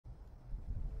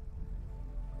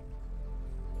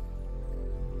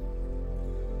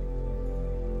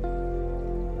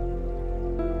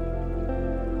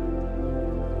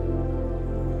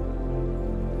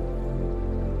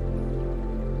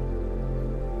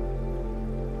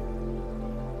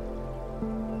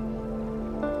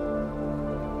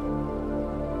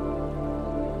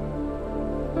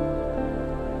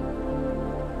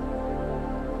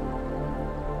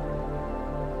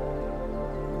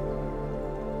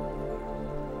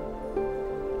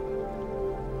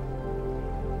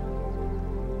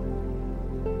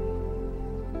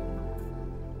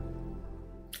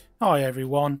Hi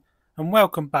everyone, and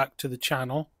welcome back to the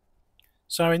channel.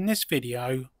 So in this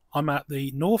video I'm at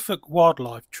the Norfolk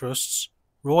Wildlife Trust's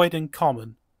Roydon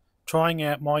Common trying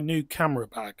out my new camera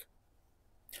bag.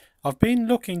 I've been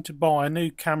looking to buy a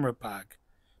new camera bag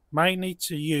mainly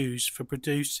to use for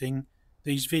producing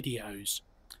these videos,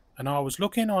 and I was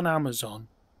looking on Amazon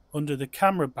under the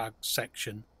camera bag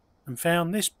section and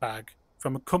found this bag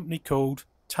from a company called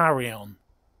Tarion.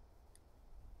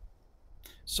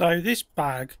 So this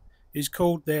bag is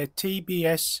called their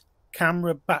TBS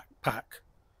camera backpack,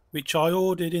 which I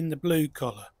ordered in the blue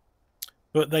colour,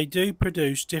 but they do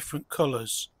produce different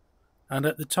colours, and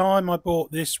at the time I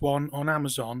bought this one on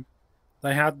Amazon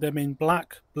they had them in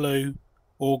black, blue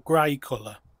or grey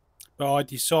colour, but I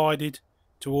decided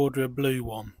to order a blue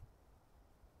one.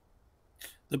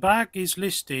 The bag is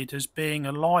listed as being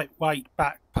a lightweight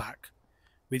backpack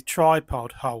with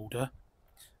tripod holder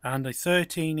and a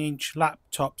 13-inch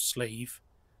laptop sleeve,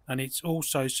 and it's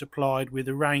also supplied with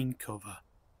a rain cover.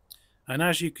 And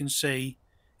as you can see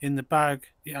in the bag,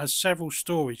 it has several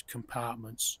storage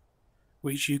compartments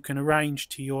which you can arrange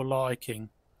to your liking.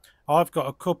 I've got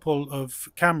a couple of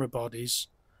camera bodies,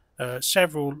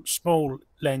 several small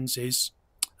lenses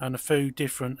and a few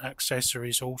different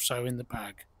accessories also in the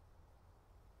bag.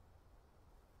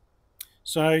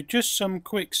 So just some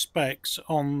quick specs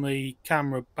on the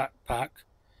camera backpack.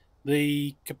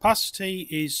 The capacity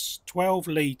is 12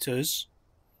 litres,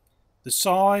 the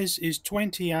size is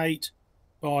 28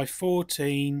 by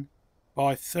 14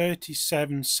 by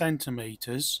 37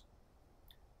 centimetres,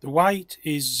 the weight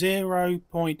is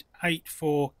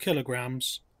 0.84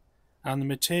 kilograms, and the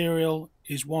material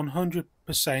is 100%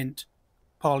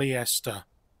 polyester.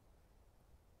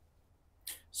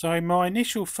 So my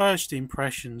initial first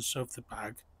impressions of the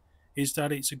bag is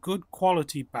that it's a good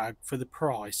quality bag for the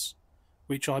price,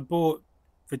 which I bought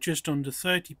for just under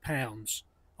 £30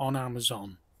 on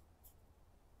Amazon.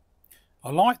 I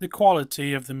like the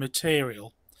quality of the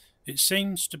material. It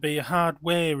seems to be a hard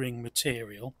wearing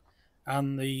material,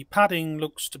 and the padding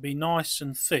looks to be nice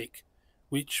and thick,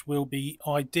 which will be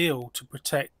ideal to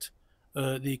protect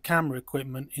the camera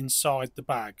equipment inside the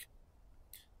bag.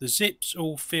 The zips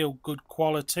all feel good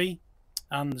quality,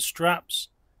 and the straps,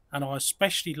 and I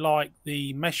especially like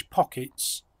the mesh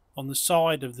pockets on the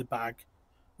side of the bag,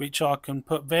 which I can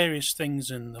put various things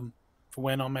in them for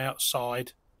when I'm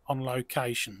outside on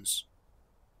locations.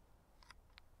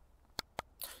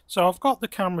 So I've got the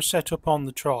camera set up on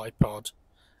the tripod.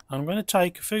 I'm going to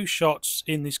take a few shots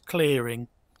in this clearing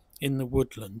in the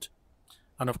woodland,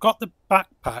 and I've got the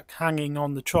backpack hanging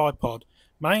on the tripod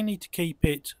mainly to keep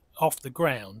it off the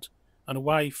ground and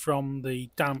away from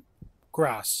the damp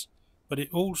grass, but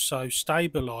it also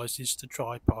stabilizes the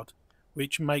tripod,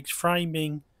 which makes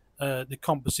framing the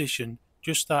composition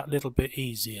just that little bit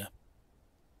easier.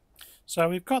 So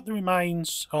we've got the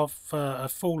remains of a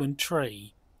fallen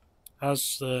tree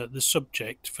as the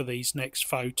subject for these next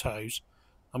photos.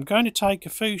 I'm going to take a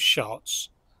few shots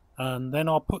and then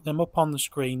I'll put them up on the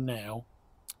screen now,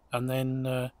 and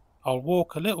then I'll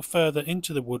walk a little further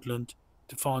into the woodland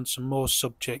to find some more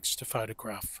subjects to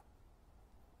photograph.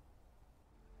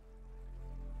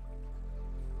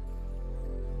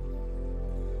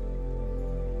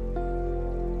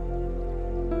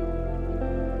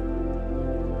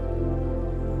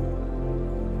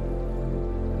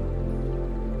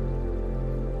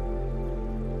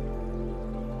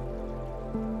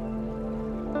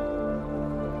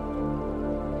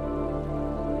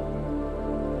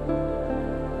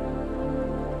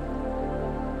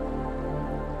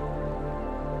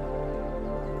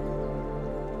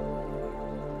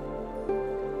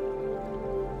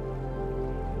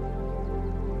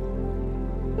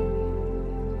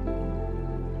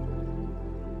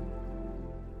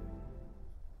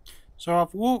 So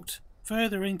I've walked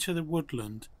further into the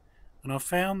woodland and I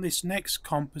found this next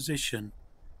composition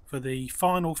for the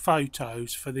final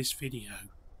photos for this video.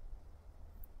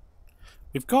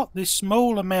 We've got this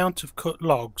small amount of cut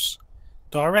logs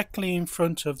directly in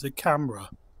front of the camera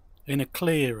in a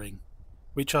clearing,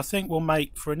 which I think will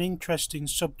make for an interesting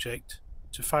subject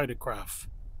to photograph.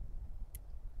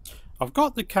 I've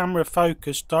got the camera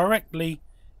focused directly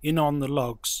in on the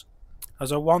logs,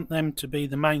 as I want them to be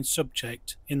the main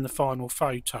subject in the final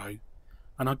photo,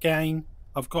 and again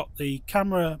I've got the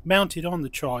camera mounted on the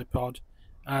tripod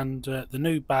and the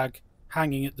new bag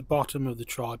hanging at the bottom of the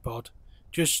tripod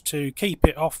just to keep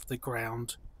it off the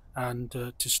ground and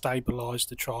to stabilise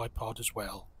the tripod as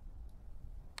well.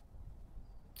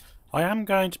 I am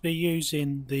going to be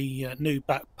using the new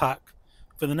backpack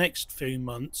for the next few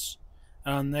months,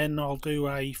 and then I'll do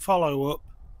a follow-up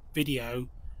video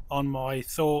on my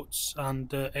thoughts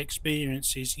and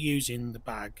experiences using the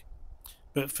bag.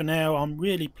 But for now, I'm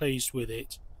really pleased with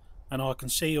it, and I can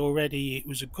see already it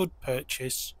was a good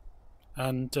purchase,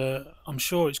 and I'm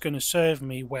sure it's going to serve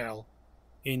me well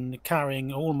in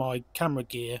carrying all my camera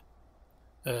gear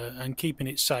and keeping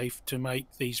it safe to make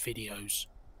these videos.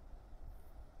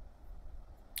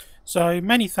 So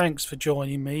many thanks for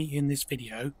joining me in this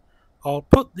video. I'll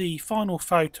put the final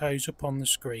photos up on the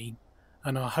screen,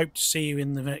 and I hope to see you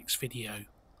in the next video.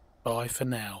 Bye for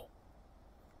now.